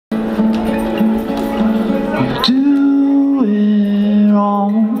do it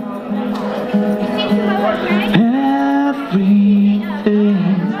all, everything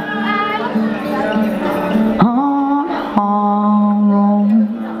on our own.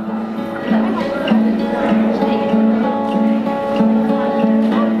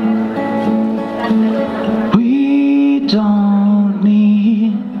 We don't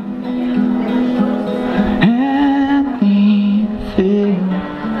need anything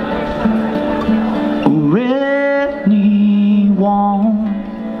or anyone.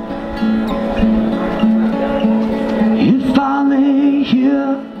 If I lay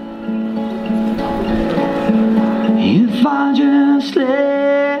here, if I just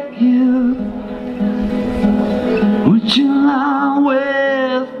lay here, would you lie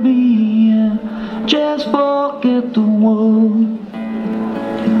with me and just forget the world?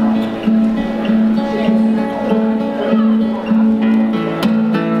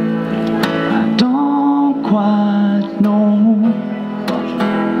 I don't quite know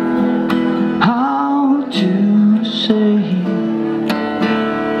how to say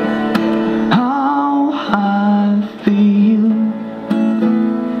how I feel.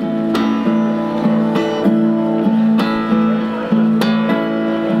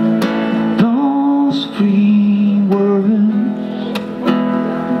 Those three words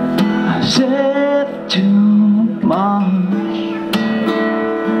I said too much,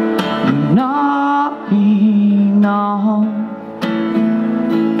 but not enough.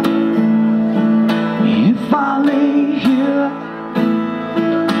 If I lay here,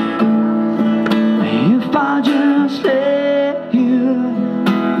 if I just lay here,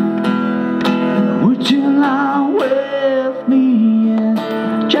 would you lie with me and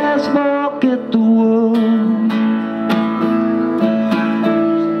just forget the world?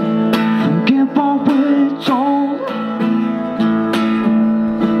 Forget what we're told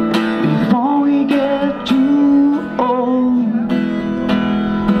before we get too old.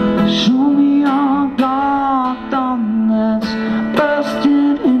 Show me your dark darkness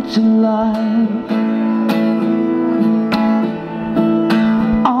bursting into life.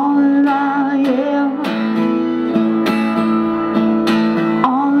 All that I am,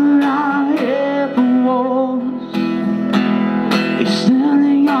 all that I ever was, is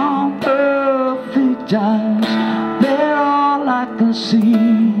standing on perfect eyes. They're all I can see.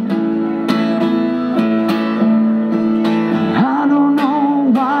 I don't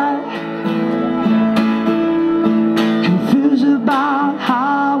know why, confused about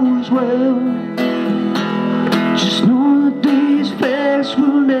how as well. Just know that these facts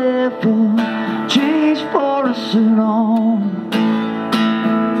will never change for us at all.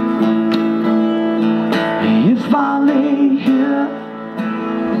 If I lay here,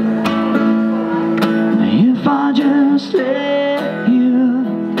 if I just lay here,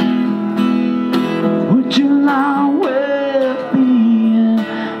 would you lie with me and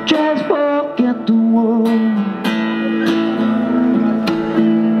just forget the world?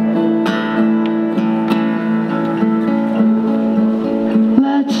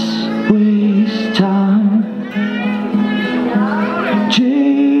 Let's waste time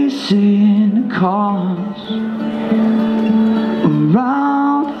chasing cars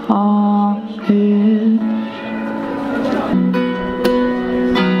around our heads.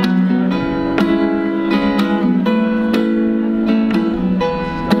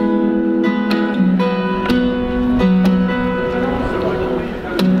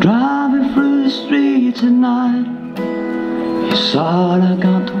 Driving through the streets at night, you saw I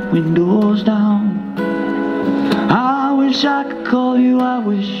got the windows down. I wish I could call you, I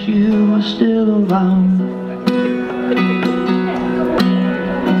wish you were still around.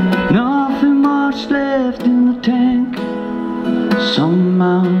 Nothing much left in the tank,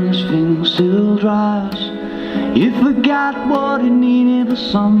 somehow this thing still drives. You forgot what it needed, but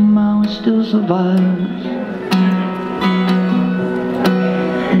somehow it still survives.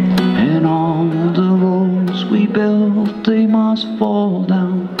 And all the roads we built, they must fall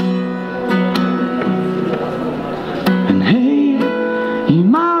down. And hey, you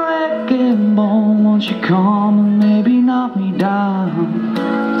my wrecking ball, won't you come and maybe knock me down?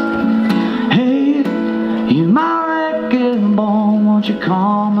 Hey, you my wrecking ball, won't you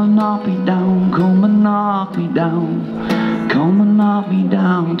come and knock me down? Come and knock me down, come and knock me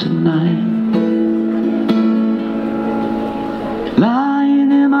down tonight.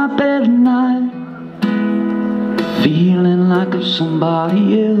 Lying in my bed at night, feeling like I'm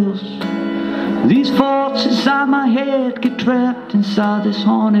somebody else. These thoughts inside my head get trapped inside this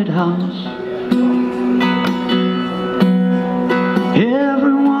haunted house.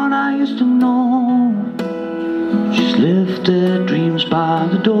 Everyone I used to know She's left their dreams by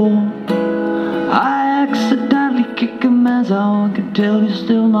the door. I accidentally kick him as I could tell you're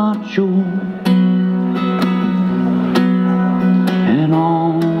still not sure. And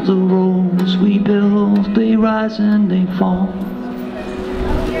all the roads we build, they rise and they fall.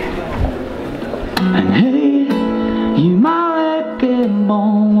 And hey, you my wrecking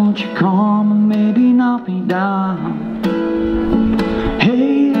ball, won't you come and maybe knock me down?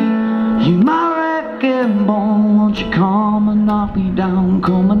 Hey, you my wrecking ball, won't you come and knock me down?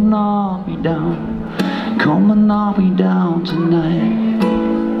 Come and knock me down, come and knock me down tonight.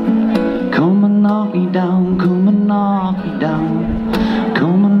 Come and knock me down, come and knock me down,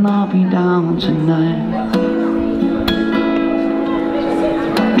 come and knock me down tonight.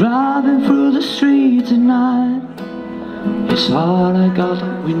 Driving through the streets at night, it's hard, I got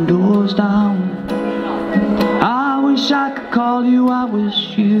the windows down. I wish I could call you, I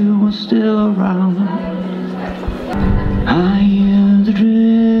wish you were still around. I hear the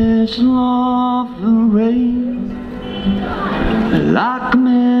drizzle of the rain, like a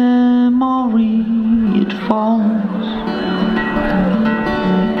memory it falls.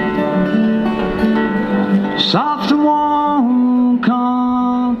 Soft and warm,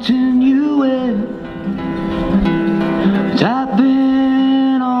 continuing,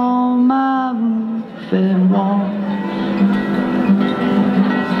 tapping on my roof and walls.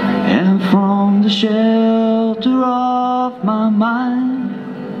 And from the shelter of my mind,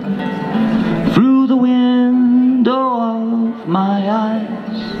 through the window of my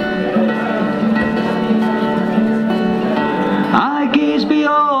eyes, I gaze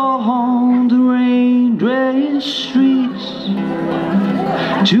beyond the rain-drenched streets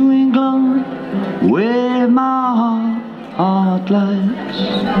to England, where my heart lies.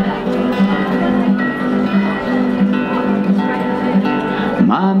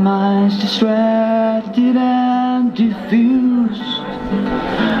 My mind's distracted and diffused,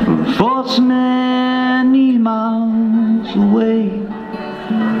 thoughts many miles away.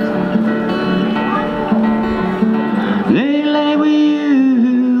 They lay with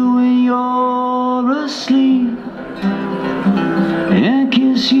you when you're asleep, and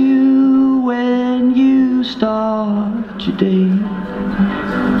kiss you when you start your day.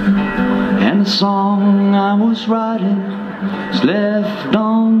 And the song I was writing is left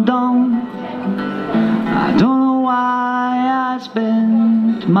undone. I don't know why I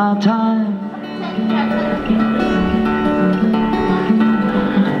spent my time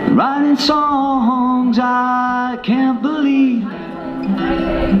writing songs I can't believe,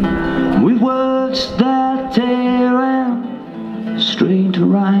 with words that tear and strain to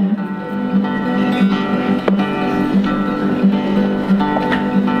rhyme.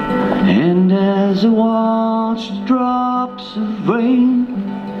 And as I watch the drops of rain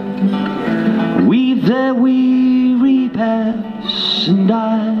weave their weary paths and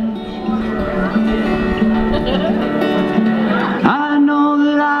die, I know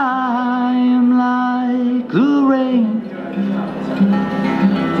that I am like the rain,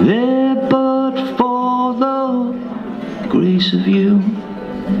 there but for the grace of you.